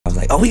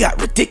we got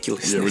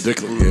ridiculous. Yeah,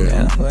 ridiculous.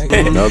 Yeah. Like,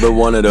 Another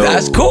one of those.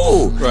 that's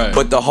cool. Right.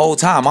 But the whole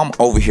time I'm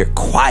over here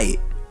quiet,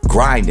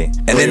 grinding.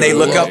 And then they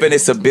look up and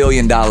it's $1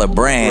 billion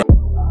brand.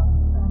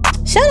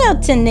 Shout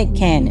out to Nick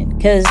Cannon,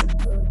 because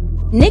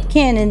Nick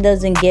Cannon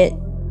doesn't get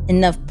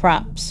enough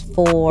props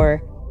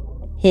for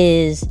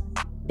his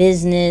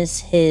business,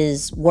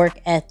 his work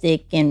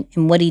ethic, and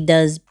what he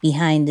does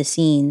behind the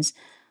scenes.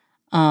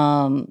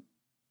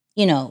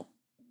 You know,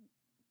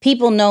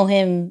 people know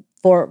him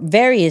for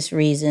various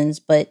reasons,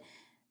 but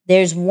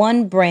there's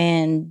one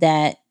brand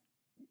that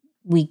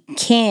we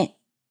can't,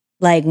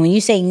 like when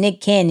you say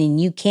Nick Cannon,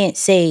 you can't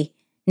say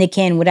Nick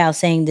Cannon without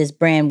saying this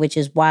brand, which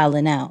is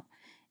Wildin' Out.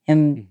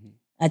 And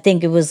I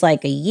think it was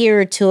like a year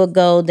or two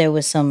ago, there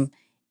was some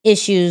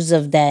issues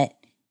of that.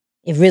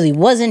 It really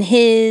wasn't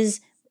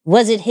his.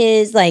 Was it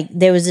his? Like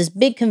there was this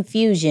big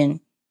confusion.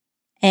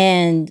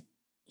 And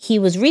he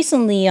was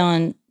recently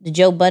on the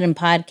Joe Budden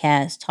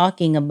podcast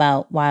talking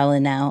about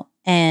Wildin' Out.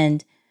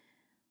 And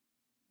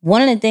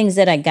one of the things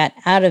that I got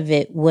out of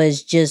it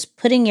was just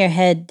putting your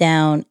head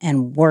down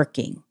and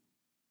working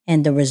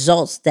and the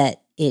results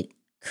that it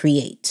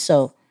creates.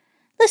 So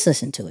let's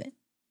listen to it.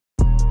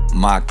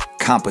 My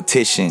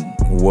competition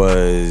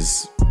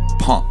was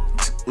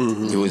Punk'd.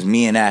 It was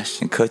me and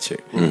Ashton Kutcher.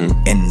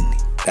 And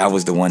that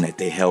was the one that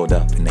they held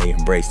up and they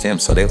embraced him.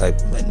 So they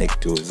like, let Nick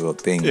do his little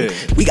thing. Yeah.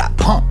 We got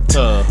Punk'd.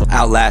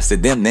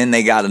 Outlasted them. Then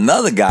they got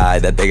another guy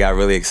that they got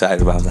really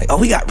excited about. I was like, oh,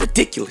 we got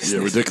ridiculous. Yeah,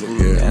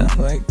 ridiculous. Yeah.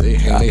 Like, they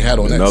had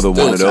on that. Another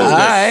one of those. All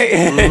right.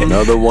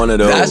 Another one of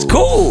those. That's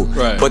cool.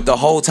 Right. But the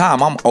whole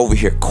time I'm over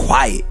here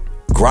quiet,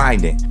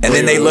 grinding. And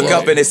then they look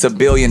up and it's $1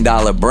 billion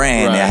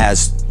brand that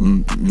has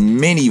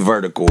many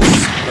verticals,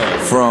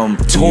 from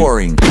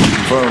touring,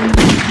 from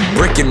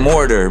brick and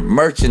mortar,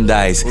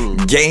 merchandise,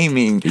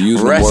 gaming,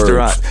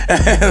 restaurants.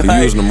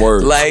 Like, using them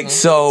words. Like,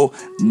 so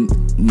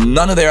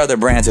none of their other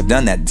brands have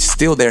done that.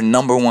 Still their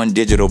 #1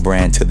 digital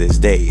brand to this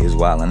day is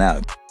Wildin'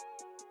 Out.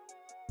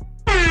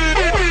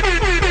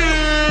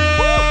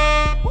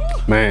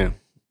 Man,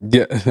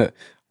 yeah.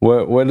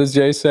 What does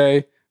Jay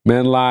say?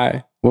 Men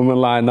lie, women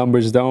lie,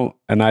 numbers don't.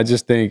 And I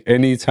just think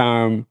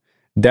anytime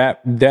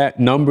that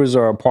numbers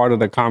are a part of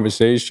the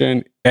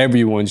conversation,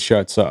 everyone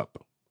shuts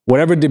up.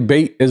 Whatever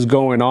debate is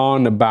going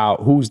on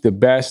about who's the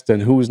best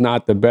and who's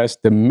not the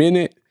best, the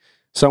minute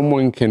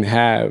someone can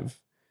have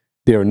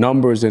their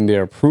numbers and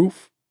their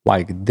proof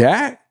like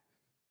that,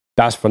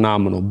 that's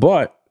phenomenal.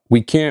 But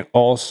we can't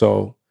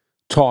also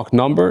talk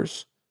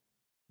numbers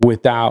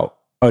without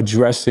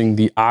addressing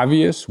the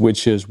obvious,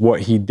 which is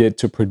what he did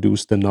to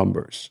produce the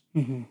numbers.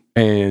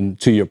 And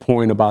to your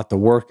point about the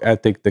work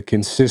ethic, the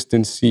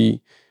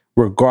consistency,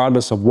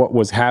 regardless of what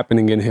was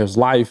happening in his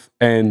life.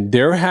 And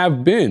there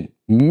have been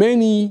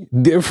many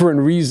different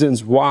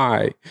reasons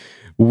why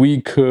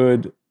we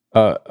could,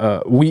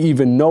 we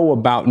even know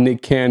about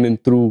Nick Cannon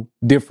through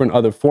different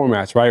other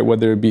formats, right?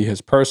 Whether it be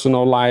his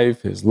personal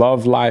life, his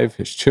love life,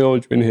 his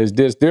children, his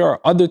this. There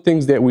are other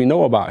things that we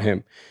know about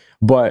him.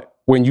 But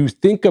when you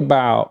think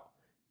about,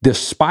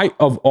 despite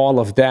of all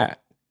of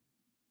that,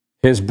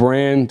 his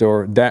brand,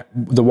 or that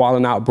the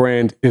Wildin' Out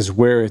brand, is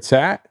where it's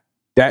at.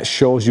 That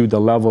shows you the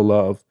level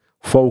of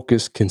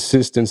focus,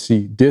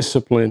 consistency,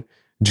 discipline,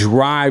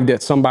 drive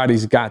that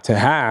somebody's got to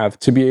have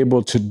to be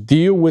able to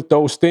deal with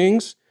those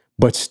things,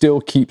 but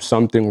still keep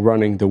something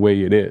running the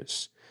way it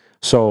is.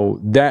 So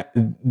that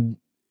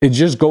it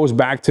just goes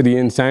back to the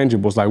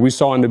intangibles. Like we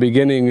saw in the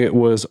beginning, it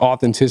was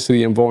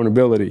authenticity and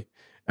vulnerability.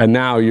 And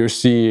now you're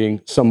seeing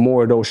some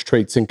more of those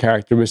traits and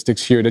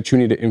characteristics here that you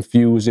need to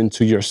infuse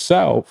into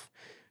yourself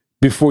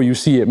before you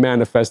see it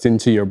manifest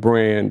into your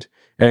brand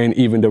and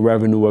even the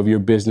revenue of your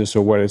business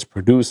or what it's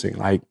producing.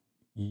 Like,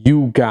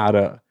 you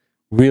gotta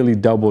really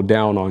double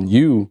down on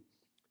you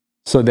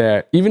so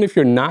that even if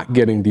you're not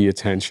getting the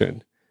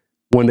attention,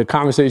 when the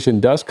conversation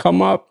does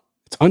come up,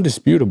 it's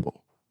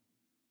undisputable.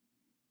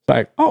 It's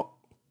like, oh,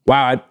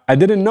 wow, I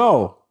didn't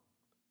know.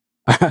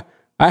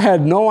 I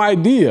had no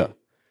idea.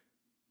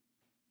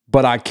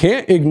 But I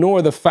can't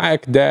ignore the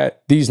fact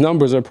that these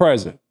numbers are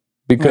present,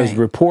 because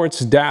reports,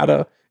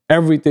 data,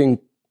 everything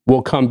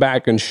will come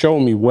back and show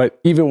me what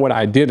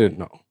I didn't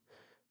know.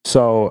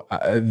 So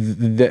I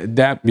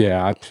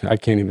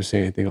can't even say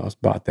anything else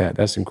about that.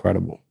 That's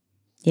incredible.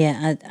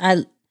 Yeah,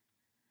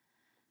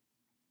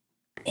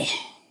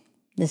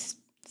 this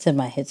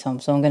semi hits home,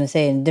 so I'm going to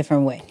say it in a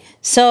different way.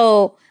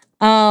 So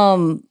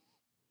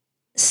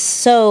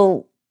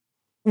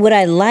what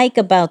I like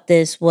about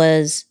this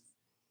was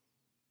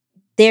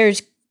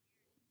there's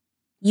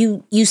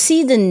you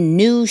see the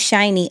new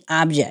shiny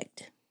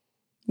object,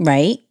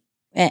 right?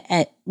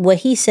 At what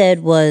he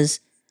said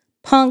was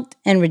punked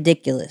and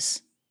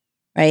ridiculous,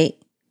 right?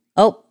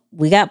 Oh,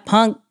 we got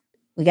punked,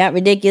 we got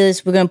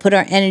ridiculous. We're gonna put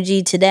our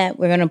energy to that.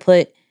 We're gonna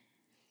put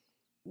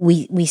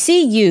we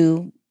see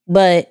you,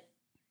 but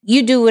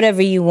you do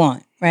whatever you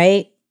want,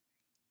 right?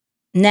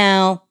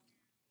 Now,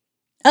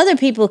 other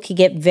people could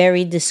get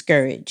very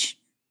discouraged,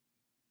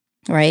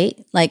 right?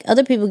 Like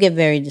other people get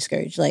very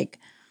discouraged. Like,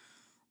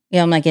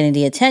 I'm not getting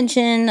the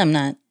attention. I'm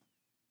not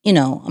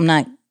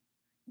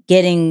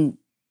getting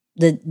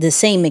the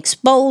same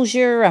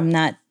exposure. I'm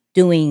not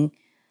doing.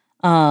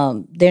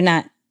 They're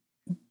not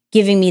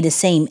giving me the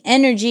same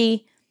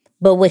energy.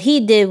 But what he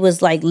did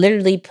was like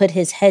literally put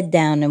his head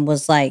down and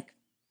was like,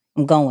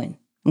 I'm going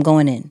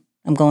in.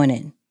 I'm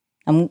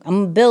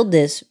gonna build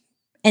this.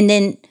 And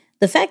then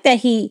the fact that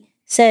he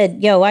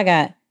said, yo, I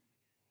got,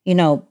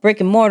 brick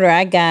and mortar,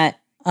 I got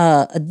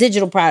a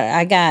digital product,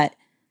 I got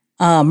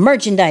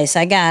merchandise,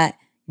 I got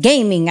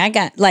gaming, I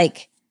got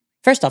like,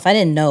 first off, I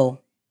didn't know.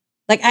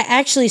 Like I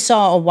actually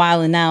saw a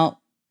Wild 'N Out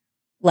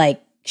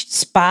like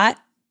spot,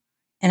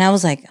 and I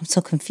was like, I'm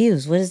so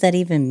confused. What does that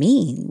even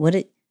mean?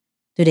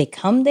 Do they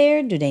come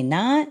there? Do they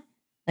not?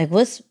 Like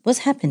what's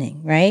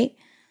happening, right?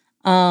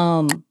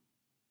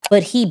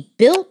 But he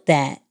built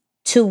that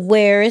to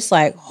where it's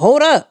like,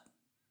 hold up.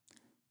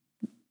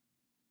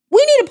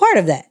 We need a part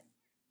of that.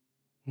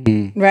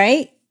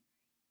 Right?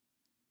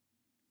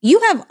 You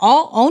have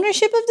all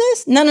ownership of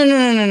this?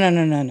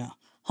 No.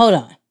 Hold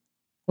on.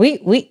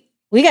 We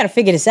got to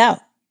figure this out,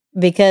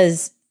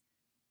 because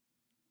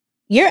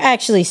you're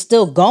actually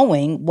still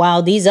going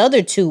while these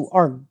other two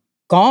are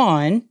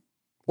gone.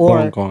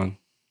 Gone.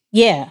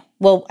 Yeah.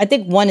 Well, I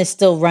think one is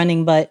still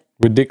running, but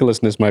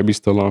Ridiculousness might be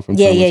still on from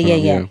time to time.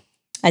 Yeah.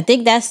 I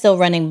think that's still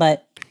running,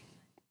 but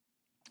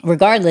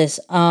regardless,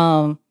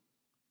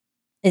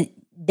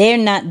 they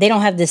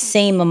don't have the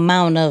same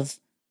amount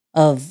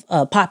of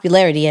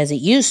popularity as it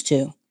used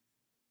to.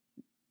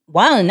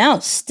 Wild 'N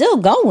Out still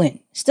going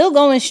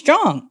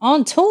strong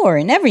on tour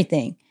and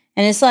everything.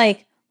 And it's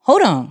like,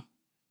 hold on.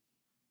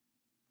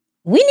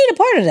 We need a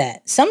part of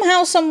that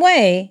somehow, some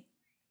way,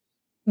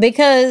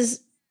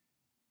 because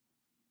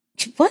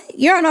what?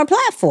 You're on our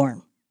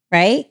platform,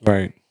 right?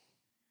 Right.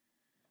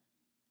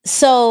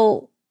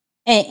 So,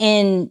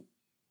 and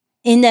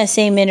in that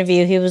same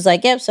interview, he was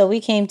like, yep, so we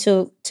came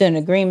to an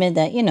agreement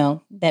that,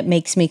 that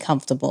makes me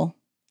comfortable.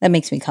 Right?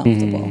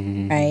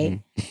 Like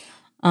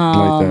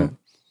that.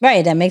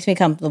 Right, that makes me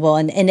comfortable.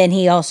 And then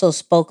he also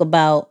spoke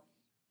about,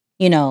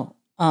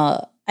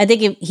 I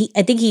think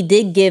he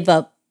did give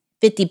up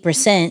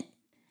 50%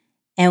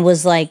 and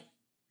was like,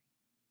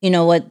 you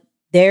know what,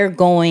 they're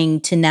going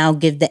to now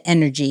give the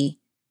energy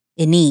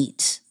it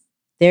needs.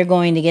 They're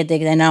going to get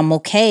and I'm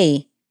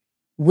okay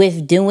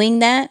with doing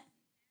that,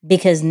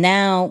 because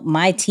now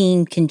my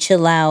team can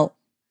chill out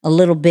a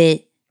little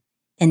bit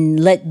and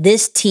let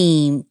this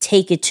team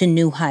take it to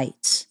new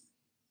heights.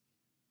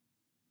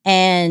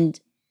 And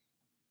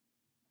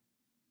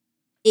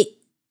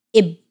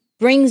it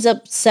brings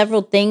up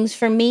several things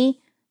for me.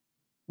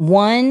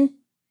 One,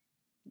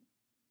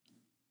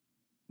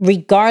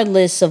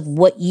 regardless of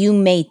what you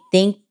may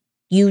think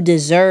you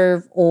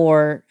deserve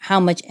or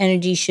how much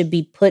energy should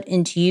be put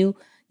into you,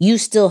 you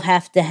still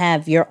have to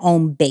have your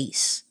own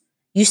base.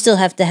 You still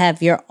have to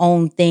have your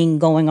own thing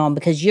going on,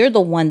 because you're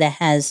the one that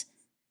has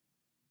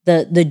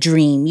the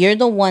dream. You're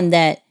the one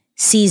that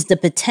sees the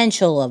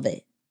potential of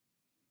it.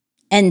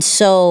 And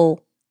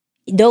so,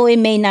 though it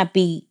may not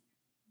be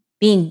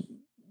being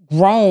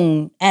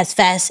grown as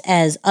fast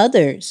as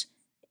others,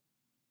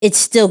 it's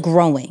still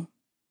growing,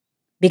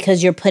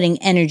 because you're putting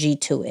energy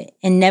to it,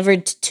 and never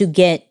to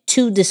get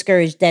too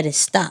discouraged that it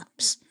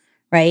stops,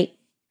 right?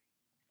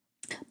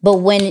 But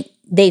when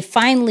they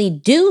finally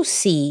do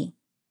see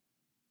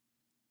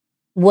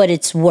what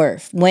it's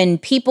worth, when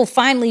people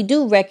finally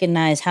do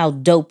recognize how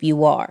dope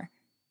you are,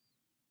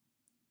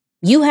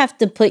 you have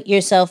to put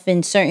yourself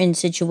in certain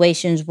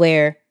situations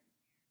where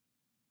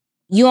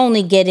you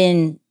only get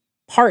in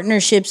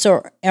partnerships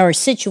or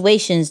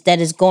situations that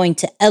is going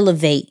to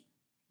elevate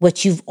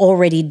what you've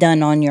already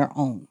done on your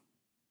own.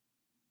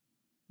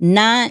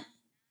 Not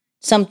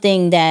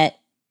something that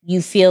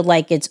you feel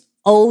like it's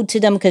owed to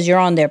them because you're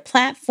on their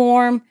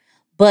platform,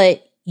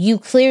 but you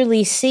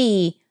clearly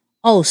see,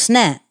 oh,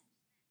 snap.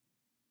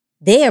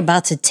 They're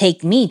about to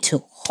take me to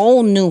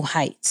whole new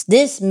heights.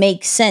 This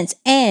makes sense.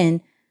 And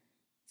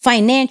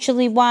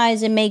financially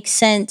wise, it makes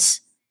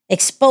sense.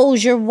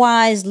 Exposure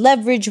wise,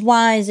 leverage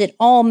wise, it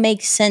all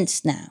makes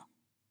sense now.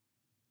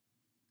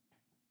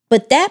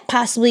 But that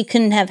possibly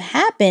couldn't have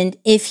happened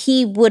if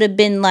he would have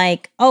been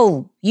like,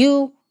 oh,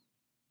 you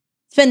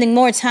spending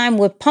more time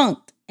with Punk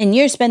and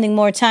you're spending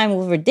more time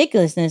with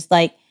ridiculousness.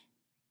 Like,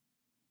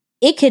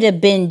 it could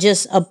have been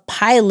just a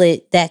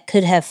pilot that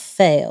could have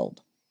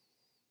failed.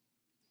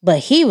 But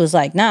he was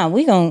like, nah,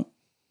 we gon'.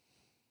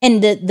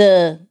 And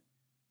the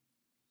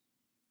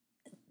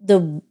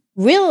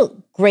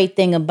real great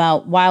thing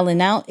about Wild 'N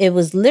Out, it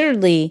was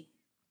literally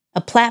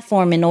a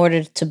platform in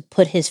order to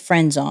put his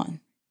friends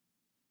on.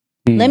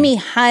 Let me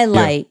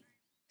highlight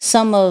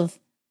some of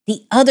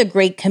the other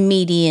great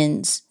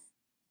comedians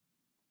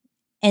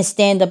and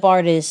stand-up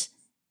artists,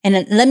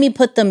 and let me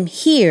put them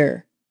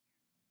here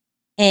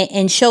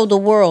and show the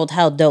world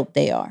how dope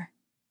they are.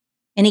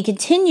 And he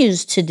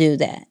continues to do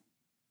that.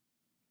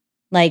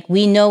 Like,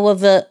 we know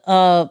of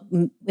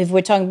if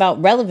we're talking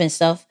about relevant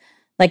stuff,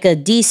 like a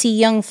DC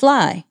Young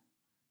Fly,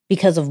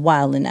 because of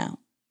Wild 'N Out.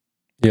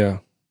 Yeah.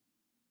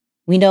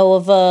 We know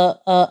of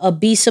a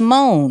B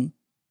Simone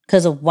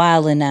because of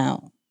Wild 'N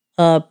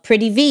Out.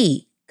 Pretty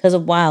V because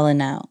of Wild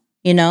 'N Out,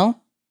 you know?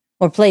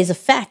 or plays a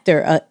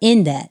factor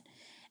in that.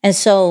 And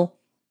so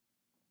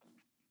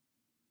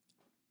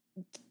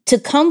to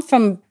come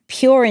from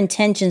pure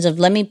intentions of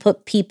let me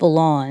put people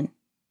on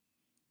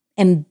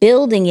and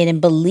building it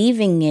and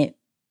believing it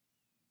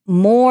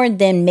more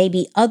than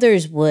maybe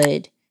others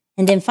would,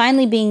 and then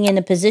finally being in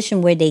a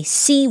position where they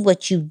see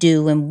what you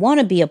do and want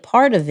to be a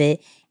part of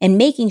it and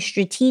making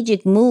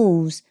strategic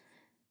moves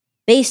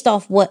based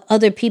off what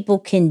other people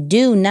can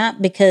do,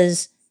 not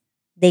because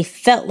they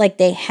felt like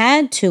they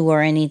had to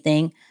or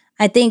anything.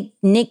 I think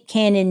Nick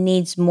Cannon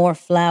needs more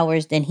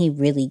flowers than he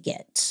really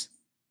gets.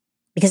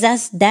 Because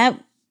that's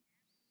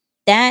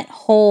that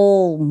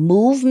whole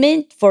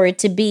movement for it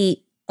to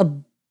be a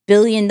 $1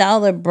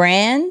 billion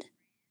brand,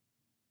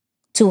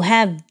 to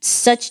have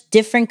such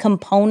different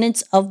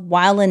components of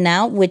Wildin'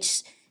 Out,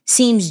 which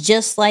seems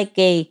just like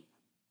a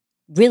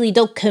really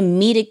dope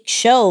comedic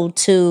show,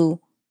 to,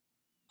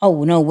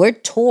 oh no, we're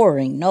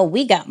touring. No,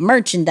 we got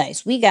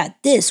merchandise. We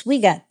got this. We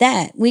got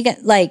that. We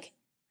got, like,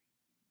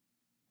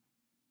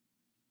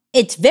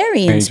 it's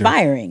very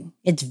inspiring.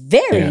 It's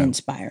very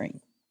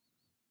inspiring.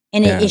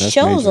 And it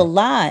shows a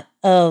lot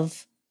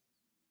of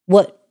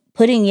what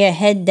putting your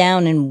head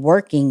down and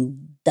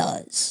working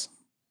does.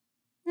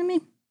 I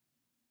mean,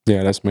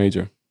 yeah, that's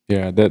major.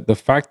 Yeah, the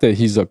fact that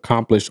he's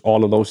accomplished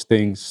all of those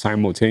things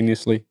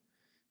simultaneously,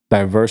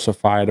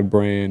 diversified a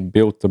brand,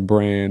 built a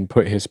brand,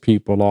 put his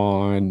people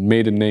on,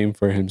 made a name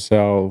for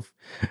himself.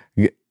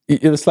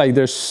 It's like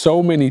there's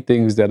so many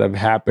things that have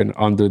happened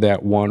under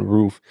that one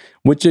roof,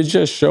 which it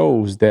just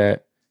shows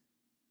that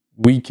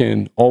we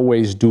can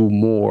always do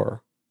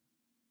more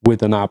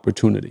with an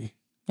opportunity.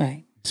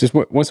 Right. It's just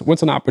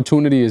once an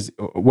opportunity is,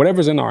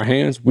 whatever's in our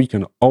hands, we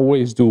can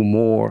always do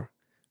more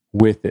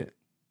with it.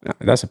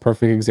 That's a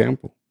perfect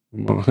example.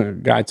 A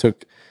guy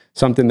took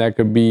something that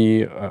could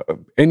be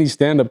any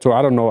stand-up tour.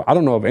 I don't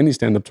know of any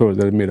stand-up tour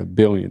that have made $1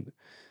 billion,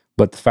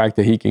 but the fact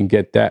that he can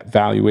get that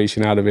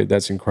valuation out of it,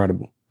 that's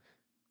incredible.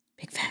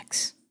 Big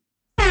facts.